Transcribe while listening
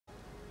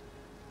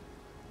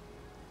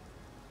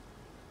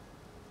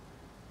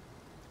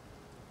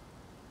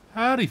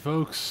Howdy,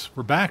 folks.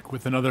 We're back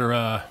with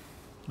another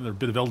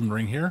bit of Elden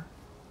Ring here.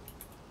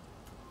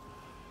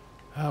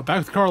 Back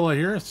with Carla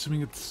here,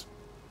 assuming it's...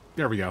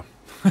 There we go.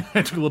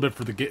 It took a little bit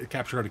for the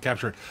capture card to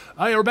capture it.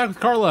 Yeah, we're back with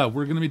Carla.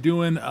 We're going to be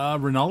doing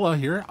Renalla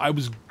here. I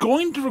was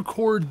going to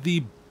record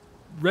the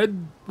red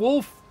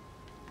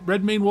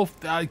mane wolf,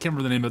 I can't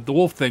remember the name of it, the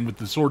wolf thing with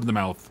the sword in the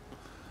mouth.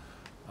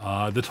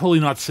 The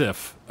totally not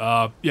Sif.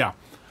 Yeah.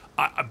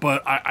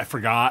 But I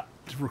forgot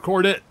to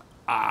record it.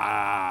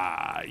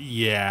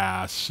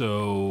 Yeah,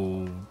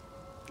 so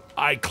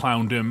I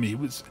clowned him. It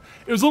was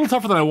a little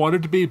tougher than I wanted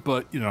it to be,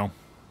 but you know.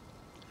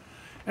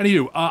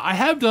 Anywho, I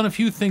have done a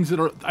few things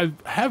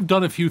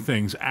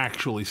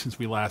actually since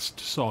we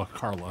last saw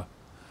Carla.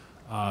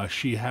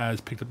 She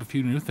has picked up a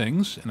few new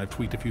things, and I've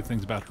tweaked a few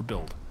things about her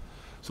build.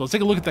 So let's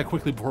take a look at that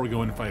quickly before we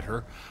go in and fight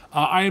her.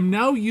 I am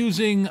now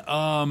using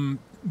the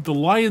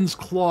Lion's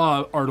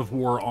Claw Art of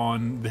War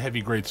on the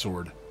heavy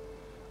greatsword.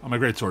 On my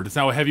greatsword. It's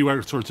now a heavy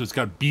greatsword, so it's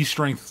got B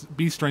strength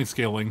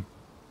scaling.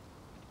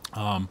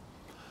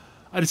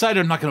 I decided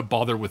I'm not going to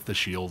bother with the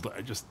shield.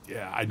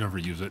 I never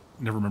use it.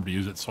 Never remember to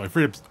use it. So I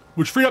freed up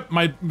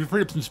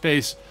some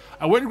space.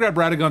 I went and grabbed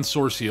Radagon's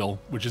Sword Seal,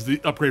 which is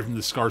the upgrade from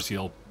the Scar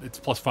Seal. It's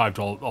 +5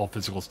 to all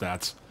physical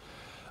stats.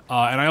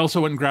 And I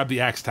also went and grabbed the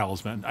Axe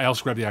Talisman.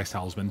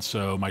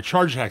 So my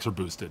charge attacks are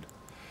boosted.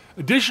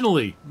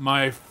 Additionally,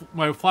 my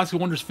Flask of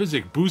Wondrous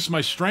Physic boosts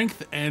my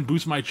strength and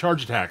boosts my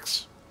charge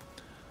attacks.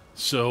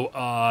 So,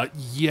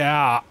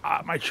 yeah,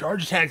 my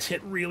charge attacks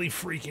hit really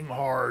freaking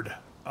hard.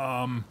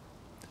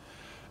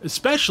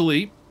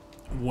 Especially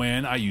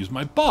when I use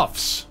my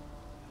buffs.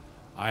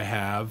 I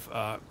have,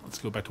 let's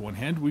go back to one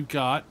hand. We've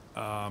got,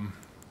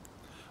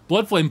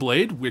 Bloodflame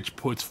Blade, which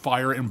puts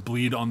fire and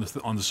bleed on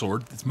the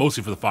sword. It's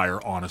mostly for the fire,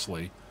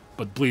 honestly.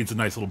 But bleed's a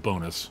nice little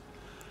bonus.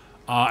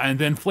 And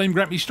then Flame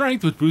Grant Me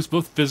Strength, which boosts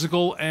both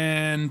physical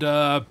and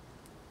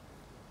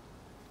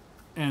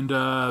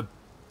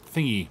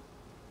thingy.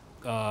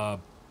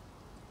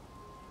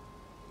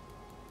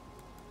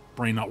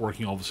 Brain not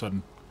working all of a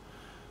sudden.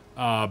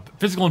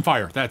 Physical and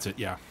fire, that's it,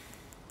 yeah.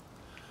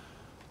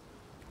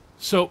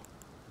 So,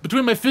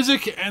 between my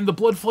physic and the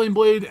Blood Flame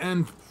Blade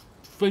and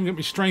Flame Grant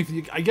Me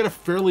Strength, I get a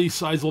fairly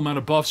sizable amount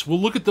of buffs. We'll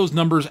look at those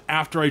numbers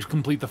after I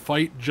complete the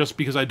fight, just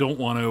because I don't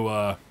want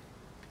to,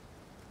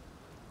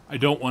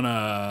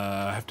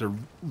 have to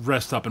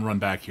rest up and run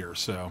back here,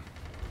 so.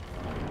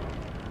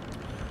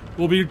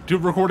 We'll be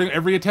recording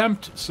every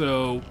attempt,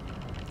 so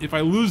if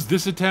I lose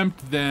this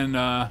attempt, then,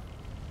 I'm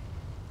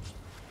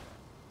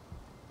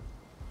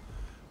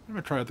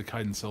gonna try out the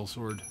Kaiden Cell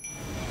Sword.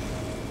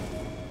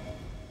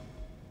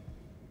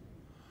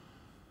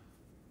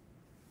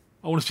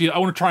 I want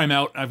to try him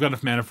out. I've got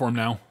enough mana for him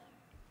now.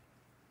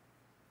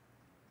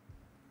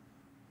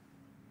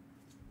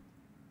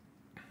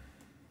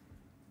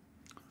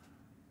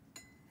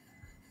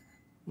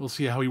 We'll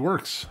see how he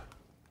works.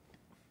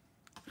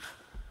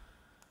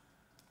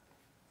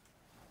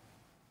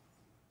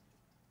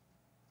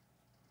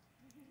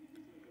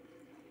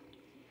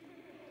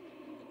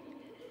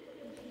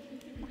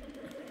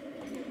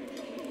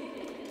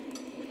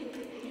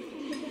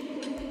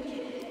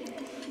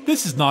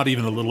 This is not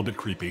even a little bit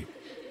creepy.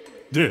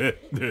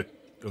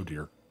 Oh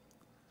dear.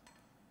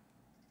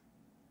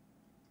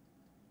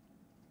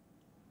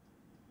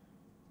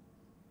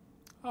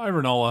 Hi,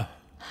 Renalla.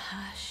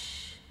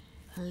 Hush,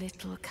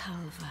 little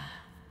Calva.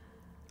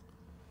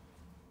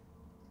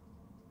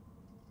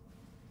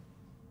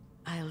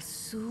 I'll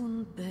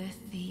soon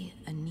birth thee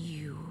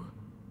anew,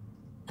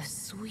 a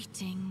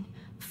sweeting,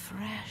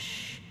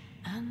 fresh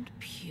and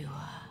pure.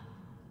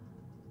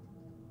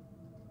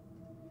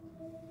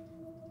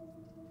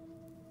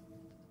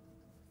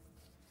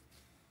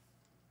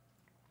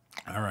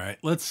 All right,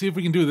 let's see if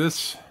we can do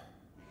this.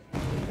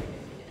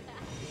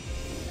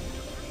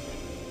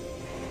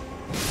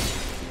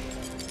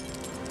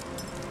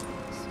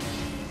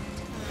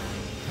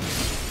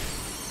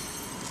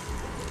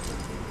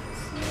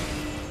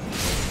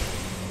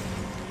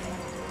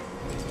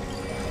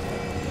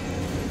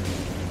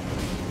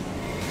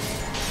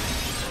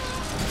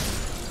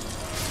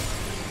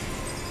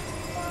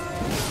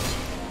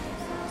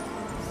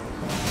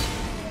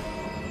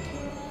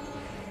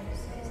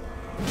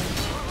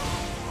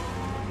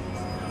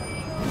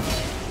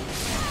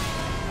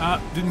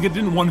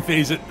 Didn't one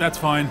phase it. That's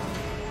fine.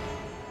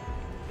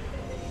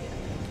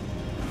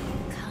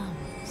 Come,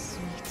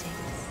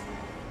 sweetings.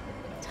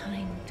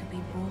 Time to be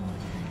born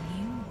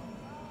anew.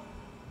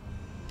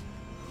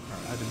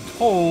 I've been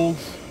told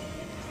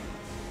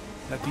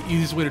that the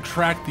easiest way to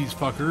track these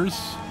fuckers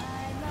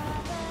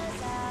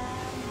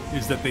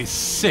is that they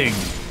sing.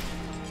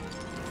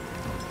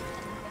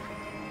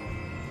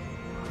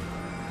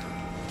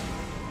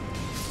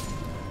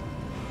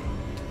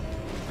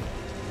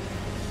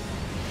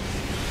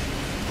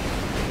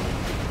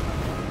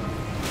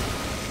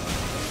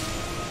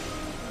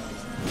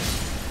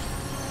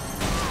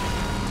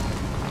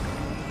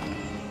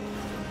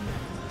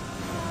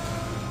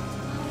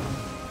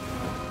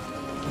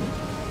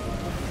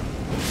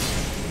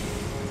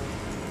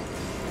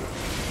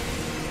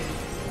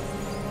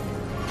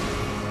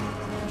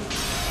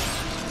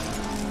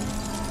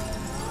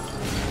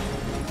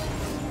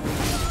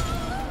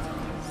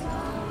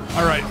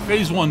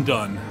 Phase 1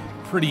 done.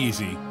 Pretty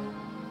easy.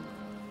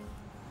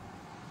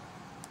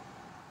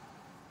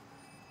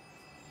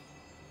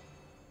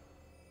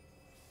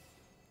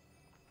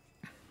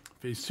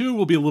 Phase 2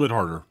 will be a little bit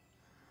harder.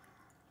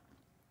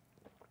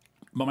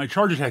 But my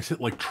charge attacks hit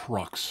like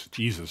trucks.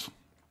 Jesus.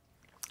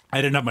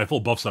 I didn't have my full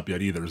buffs up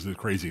yet either, is the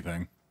crazy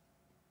thing.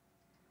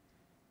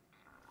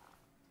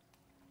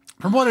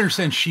 From what I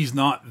understand, she's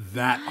not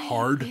that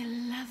hard.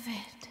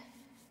 Beloved,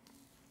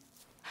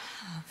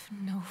 have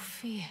no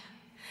fear.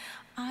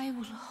 I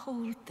will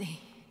hold thee.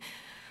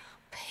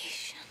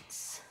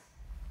 Patience.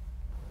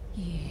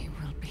 Ye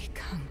will be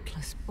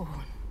countless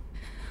born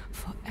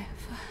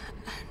forever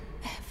and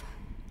ever.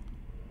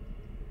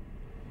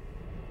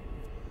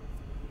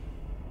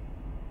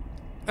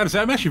 I gotta say,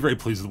 I'm actually very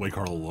pleased with the way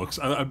Carla looks.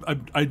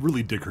 I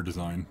really dig her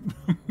design.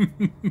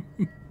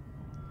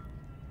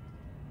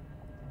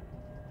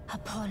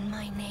 Upon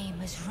my name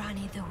is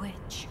Rani the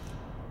Witch.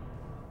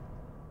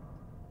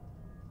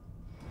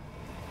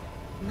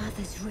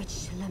 Mother's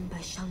rich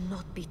limber shall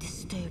not be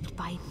disturbed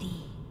by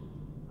thee.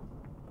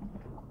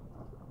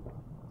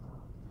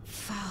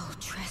 Foul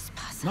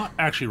trespasser. Not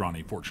actually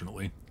Ronnie,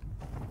 fortunately.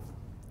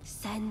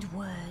 Send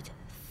word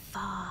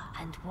far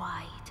and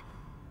wide.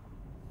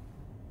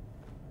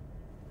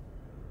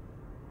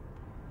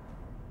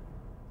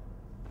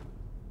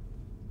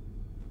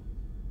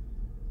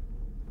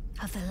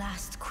 Of the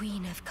last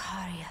queen of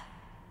Caria,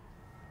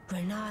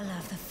 Renalla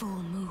of the full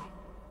moon.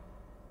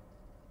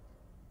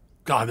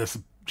 God, that's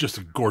just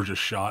a gorgeous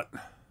shot.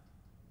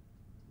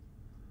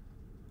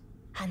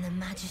 And the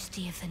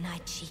majesty of the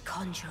night she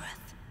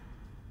conjureth.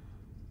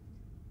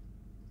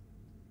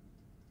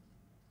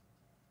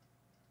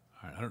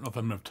 Alright, I don't know if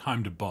I'm gonna have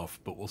time to buff,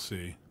 but we'll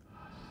see.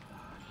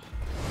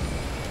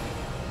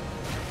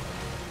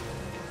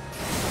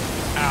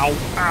 Ow,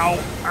 ow,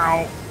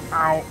 ow,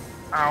 ow,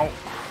 ow.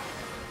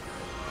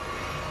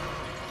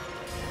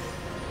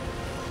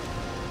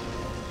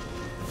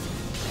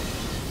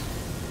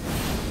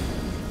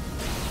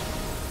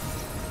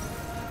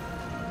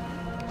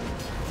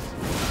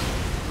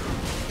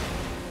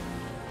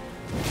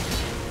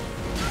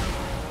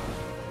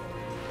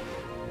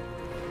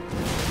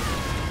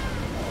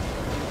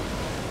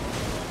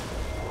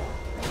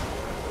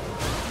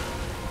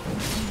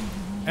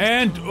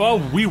 And,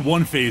 oh, we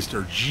one-phased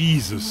her.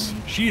 Jesus.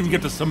 She didn't even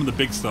get to some of the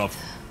big stuff.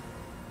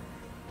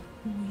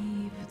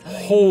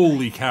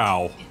 Holy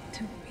cow.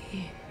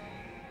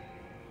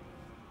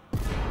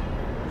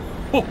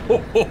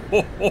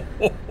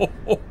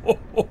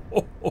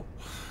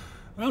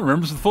 Well,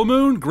 remembers the full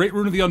moon, great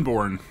rune of the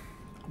unborn.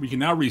 We can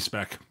now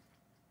respec.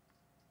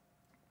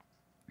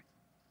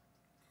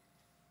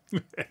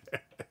 Where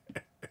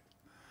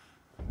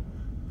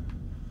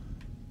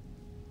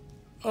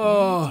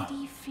did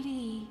ye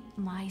flee,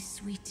 my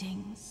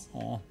sweetings?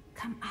 Aw.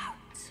 Come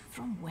out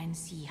from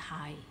whence ye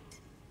hide.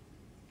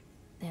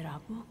 There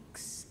are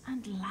books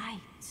and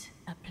light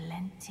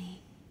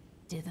aplenty,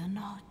 dither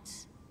not.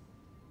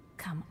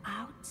 Come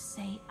out,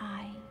 say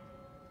I,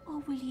 or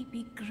will ye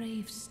be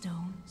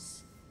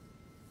gravestones,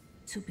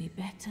 to be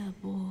better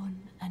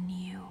born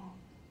anew?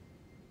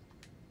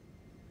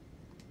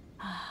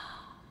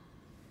 Ah,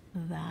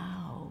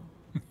 thou,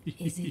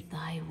 is it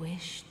thy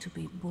wish to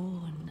be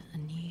born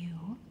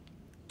anew?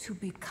 To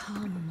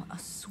become a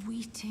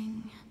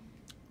sweeting,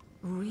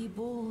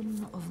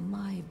 reborn of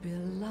my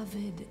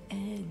beloved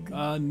egg?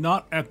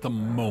 Not at the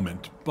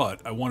moment,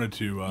 but I wanted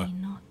to, Be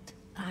not,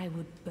 I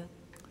would but...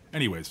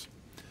 Anyways.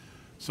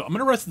 So I'm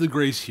gonna rest the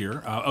grace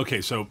here.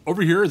 Okay, so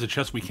over here is a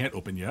chest we can't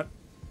open yet.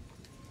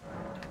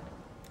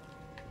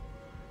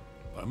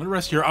 I'm gonna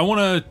rest here. I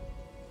wanna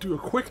do a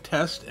quick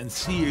test and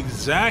see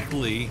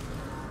exactly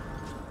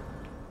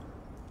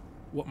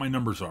what my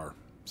numbers are.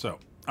 So,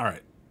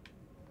 alright.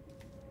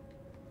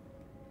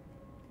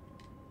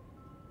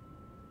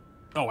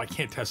 Oh, I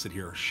can't test it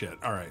here. Shit.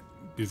 Alright.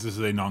 Because this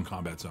is a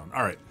non-combat zone.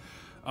 Alright.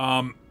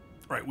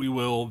 Right, we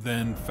will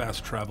then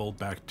fast travel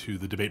back to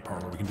the debate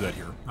parlor. We can do that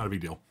here. Not a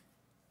big deal.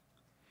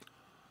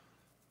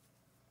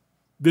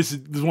 This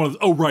is one of the...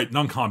 Oh, right.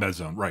 Non-combat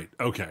zone. Right.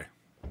 Okay.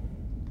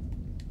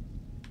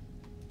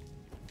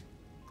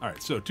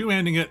 Alright, so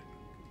two-handing it.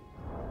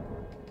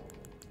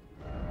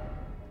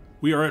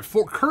 We are at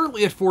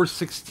currently at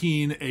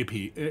 416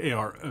 AP,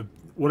 AR,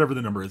 whatever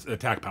the number is,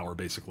 attack power,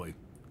 basically.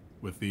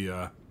 With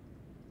the,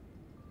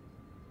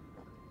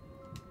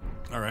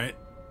 Alright.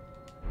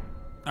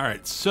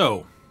 Alright,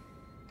 so...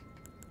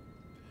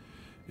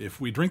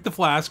 If we drink the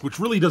flask, which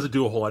really doesn't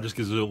do a whole lot, just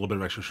gives it a little bit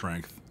of extra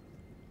strength.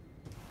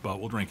 But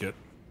we'll drink it.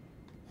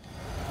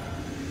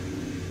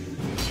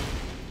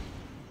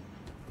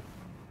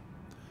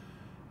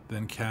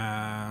 Then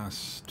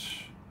cast...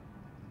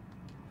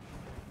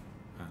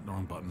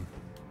 wrong button.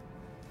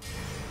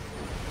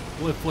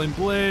 Lift Flame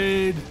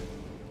Blade.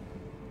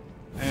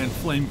 And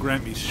Flame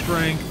Grant me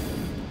Strength.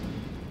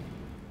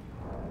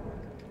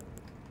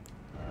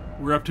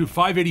 We're up to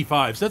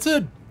 585.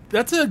 So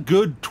that's a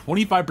good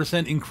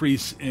 25%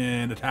 increase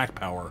in attack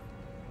power.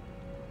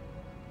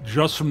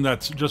 Just from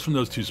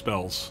those two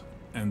spells.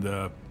 And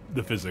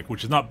the physic,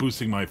 which is not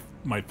boosting my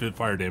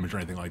fire damage or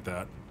anything like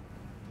that.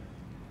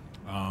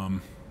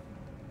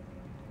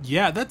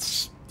 Yeah,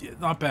 that's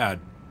not bad.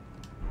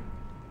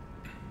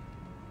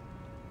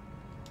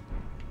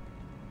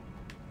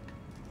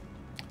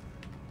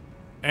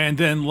 And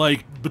then,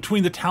 like,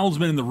 between the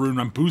talisman and the rune,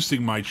 I'm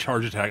boosting my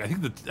charge attack. I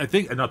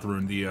think not the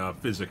rune, the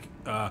physic.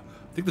 I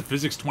think the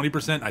physic's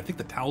 20%. I think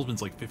the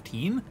talisman's like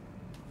 15.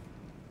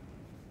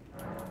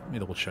 Let me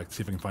double check,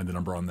 see if I can find the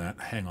number on that.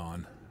 Hang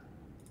on.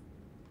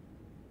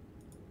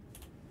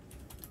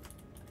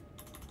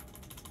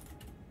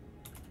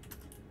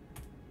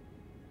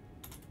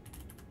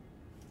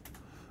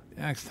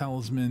 The axe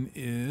talisman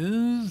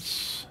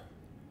is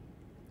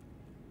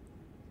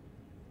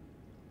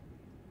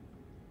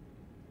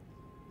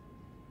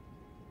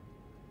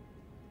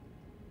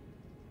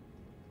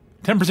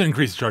 10%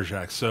 increase in charge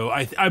attack. So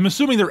I'm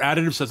assuming they're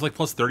additive, so it's like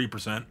plus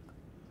 30%,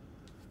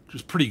 which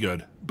is pretty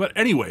good. But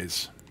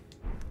anyways,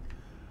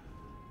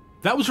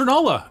 that was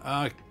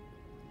Renalla.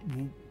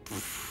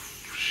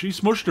 She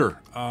smushed her.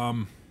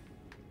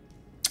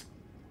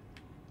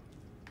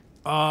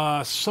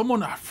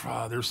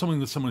 There's something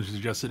that someone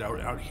suggested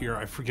out here.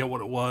 I forget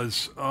what it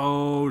was.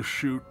 Oh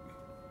shoot.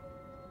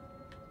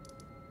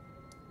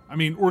 I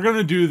mean, we're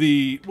gonna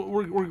do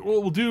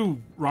we'll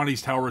do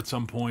Ronnie's Tower at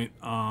some point.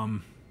 I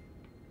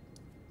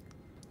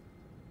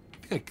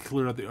think I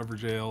cleared out the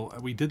Overjail.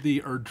 We did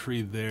the Erd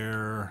Tree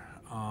there.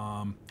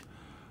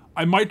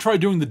 I might try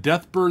doing the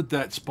Deathbird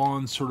that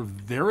spawns sort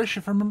of there-ish,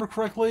 if I remember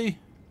correctly.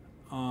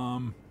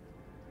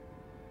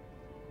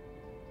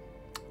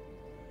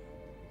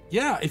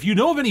 Yeah, if you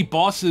know of any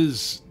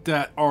bosses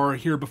that are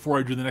here before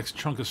I do the next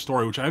chunk of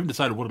story, which I haven't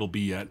decided what it'll be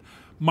yet,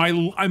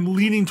 I'm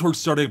leaning towards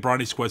starting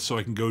Bronny's Quest so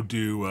I can go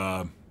do,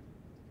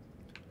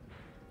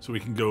 so we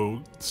can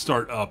go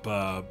start up,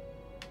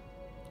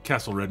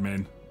 Castle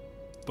Redmane.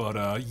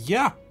 But,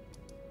 yeah.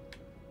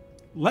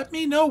 Let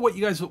me know what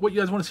you guys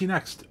want to see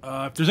next.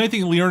 If there's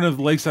anything in Leona of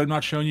the Lakes that I've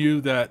not shown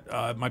you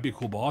that might be a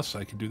cool boss,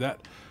 I can do that.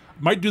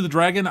 Might do the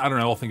dragon. I don't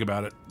know. I'll think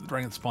about it. The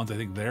dragon spawns, I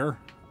think, there.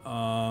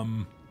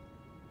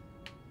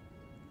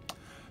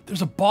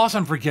 There's a boss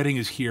I'm forgetting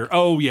is here.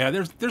 Oh yeah,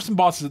 there's some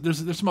bosses.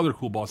 There's some other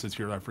cool bosses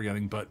here that I'm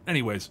forgetting. But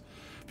anyways,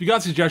 if you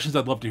got suggestions,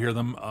 I'd love to hear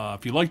them.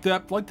 If you like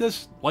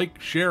this,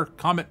 like, share,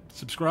 comment,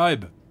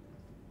 subscribe.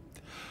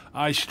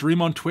 I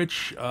stream on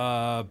Twitch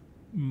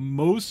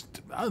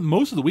most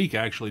of the week,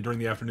 actually, during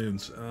the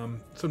afternoons.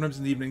 Sometimes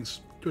in the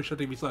evenings.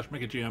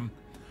 Twitch.tv/MechaGM.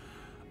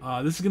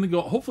 This is gonna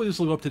go. Hopefully, this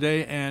will go up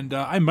today, and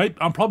I'm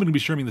probably gonna be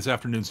streaming this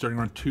afternoon, starting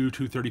around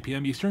 2:30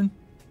 p.m. Eastern,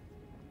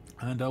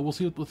 and we'll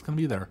see what's gonna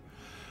be there.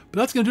 But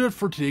that's going to do it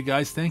for today,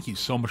 guys. Thank you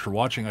so much for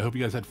watching. I hope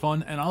you guys had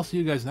fun, and I'll see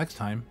you guys next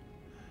time.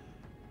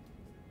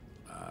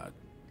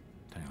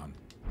 Hang on.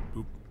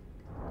 Boop.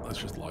 Let's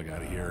just log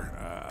out of here.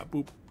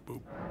 Boop,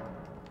 boop.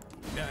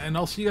 Yeah, and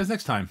I'll see you guys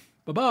next time.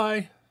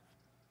 Bye-bye.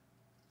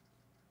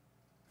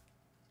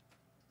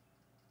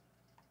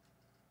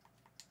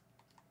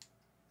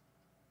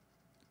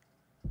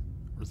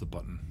 Where's the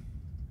button?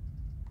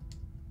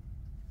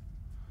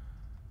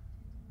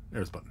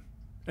 There's the button.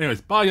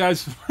 Anyways, bye,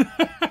 guys.